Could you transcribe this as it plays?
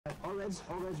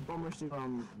reds bombers to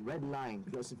red line.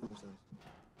 Because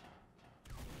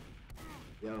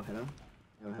yo, hello.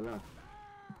 Yo, hello.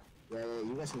 Yeah,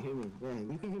 you guys can hear me. Yeah,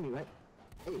 you can hear me, right?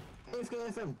 Hey,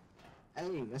 AFK-FM.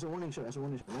 Hey, that's a warning shot.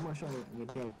 One more shot and you're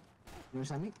dead. You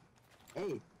understand me?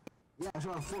 Hey, yeah, that's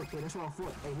what I'm for. Okay, that's what I'm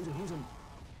for. Hey, who's him?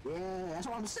 Yeah, that's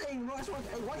what I'm saying, bro. That's what.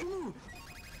 Hey, why you move?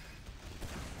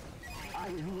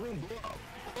 You win.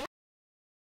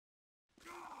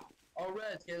 All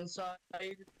red, inside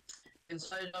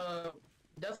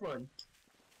death run.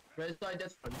 Red side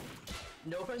death run.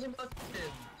 No pressing buttons.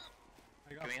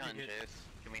 Can we hunt Chase?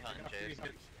 Can we hunt Chase?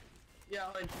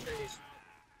 Yeah, hunt Chase.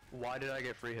 Why did I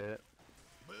get free hit?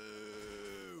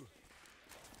 Boo!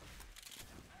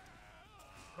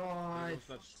 God.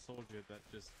 Such soldier that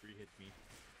just free hit me.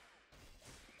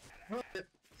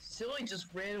 Silly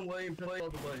just ran away and played all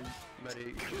the buttons.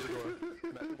 Medi, choose a door.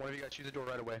 One of you guys choose a door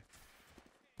right away.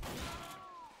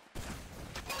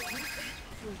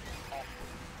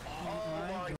 Oh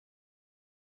my.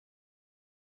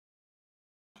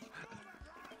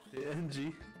 The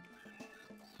NG.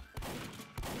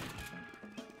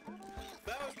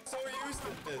 That was so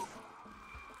useless!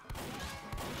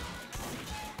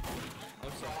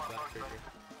 I'm sorry, that trigger.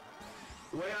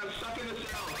 Wait, I'm stuck in the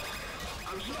cell!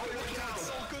 I'm stuck in the cell!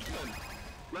 So good then!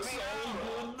 Let me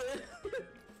out!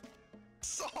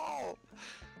 Saul!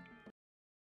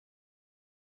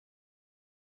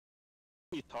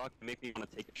 You talk to make me want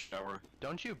to take a shower.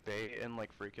 Don't you bait in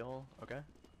like free kill, okay?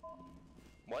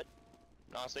 What?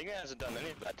 No, so you guys hasn't done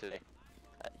any of that today.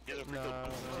 You guys are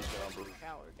freaking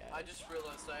Coward guy. I just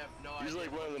realized I have no idea. He's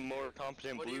like one of the more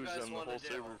competent What do you blues guys on the wanna whole do?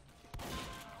 server.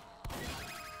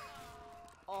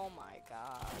 Oh my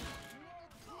god.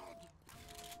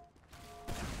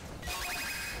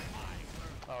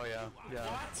 Oh yeah, yeah.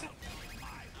 What?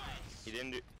 He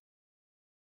didn't do.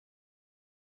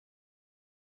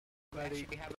 Medic.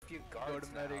 We have a few Go guards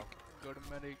to medic. now. Go to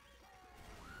medic.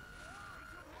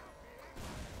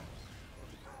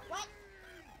 What?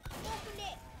 Open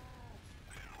it!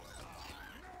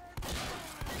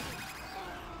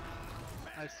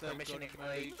 I said Permission go to to kill.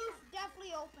 medic. You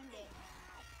definitely opened it.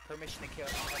 Permission to kill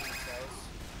anybody who says.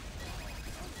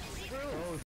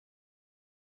 Oh.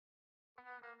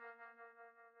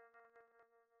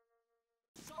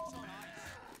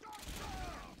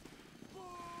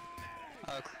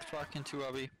 Fucking to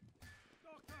Robbie.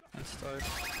 Let's start.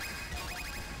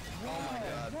 Oh my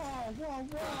god. Whoa! Run,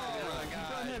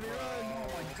 heavy, run! Oh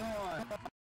my god!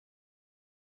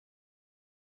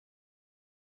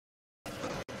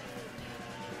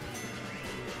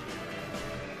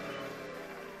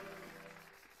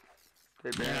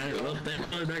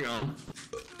 Back on.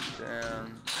 Damn,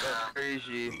 that's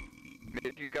crazy.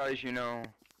 Maybe you guys, you know,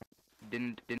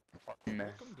 didn't fucking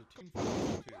mess.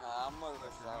 I'm gonna go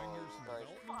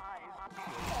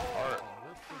Alright.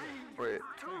 Wait,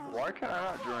 why can I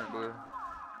not join blue?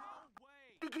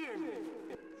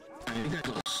 You guys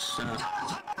will suck.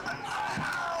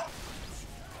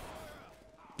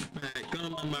 Alright, go to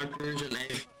my markers and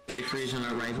A freeze on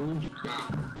our rifle.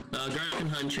 Guard can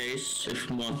hunt Chase if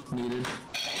needed.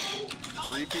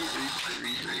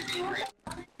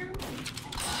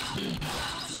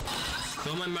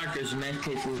 Go to my markers and A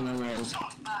freeze on our rifle.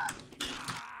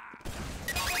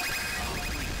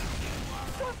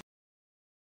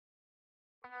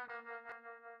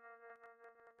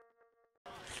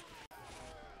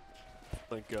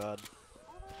 Thank God.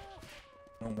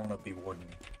 I don't want to be warden.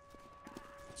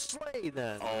 Slay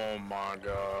then. Oh my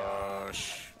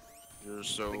gosh. You're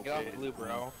so good. blue,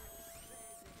 bro.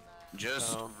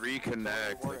 Just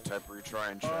reconnect, like type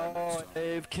retry and try. Oh,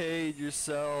 AFK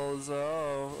yourselves.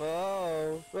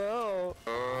 Oh.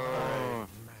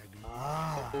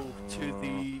 To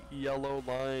the yellow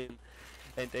line.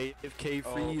 And AFK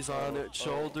freeze on it,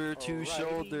 shoulder to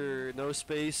shoulder, no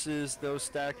spaces, no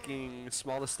stacking,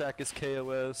 smallest stack is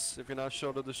KOS. If you're not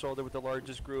shoulder to shoulder with the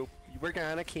largest group, we're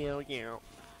gonna kill you.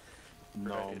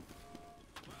 No. Right.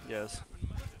 Yes.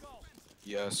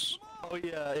 Yes. Oh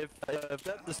yeah, if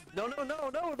that no,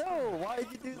 why'd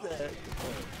you do that?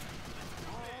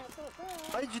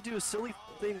 Why'd you do a silly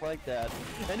thing like that?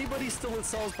 Anybody still in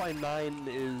cells by 9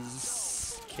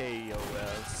 is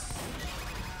KOS.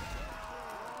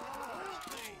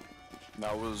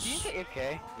 That was. Did you get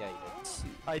AFK? Yeah, you did.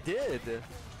 I did.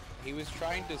 He was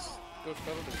trying to go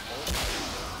shoulder to shoulder.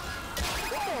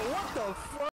 Whoa, what the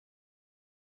fuck?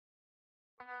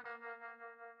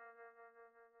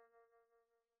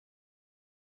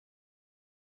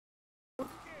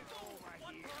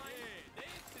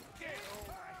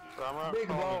 Big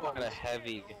ball. Got a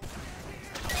heavy.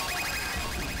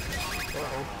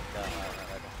 Oh god.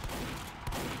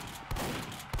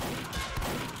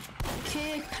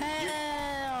 kick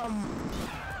him!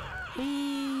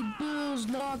 He Bill's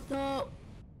locked up.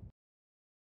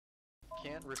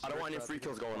 I don't want any free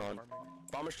kills going on.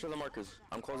 Bombers to the markers.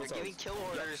 I'm closing. You're giving kill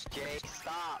orders, Jay.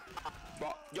 Stop.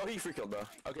 Yo, he free killed, bro.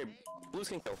 Okay, blues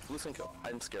can kill. Blues can kill.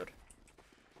 I'm scared.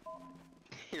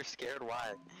 You're scared?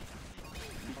 Why?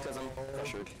 Because I'm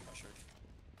pressured.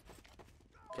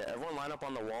 Okay, everyone line up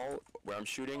on the wall where I'm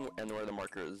shooting and where the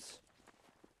marker is.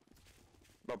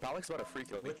 Bro, Palik's about to free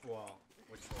kill me. Which wall?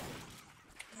 Which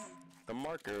wall? The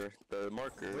marker.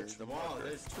 Which the wall? marker.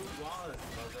 There's 2 walls,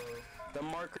 brother. The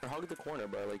marker. Hug the corner,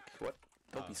 bro. Like, what?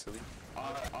 Don't be silly.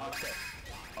 Okay.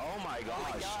 Oh my gosh.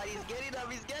 Oh my god, he's getting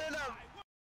up, he's getting up!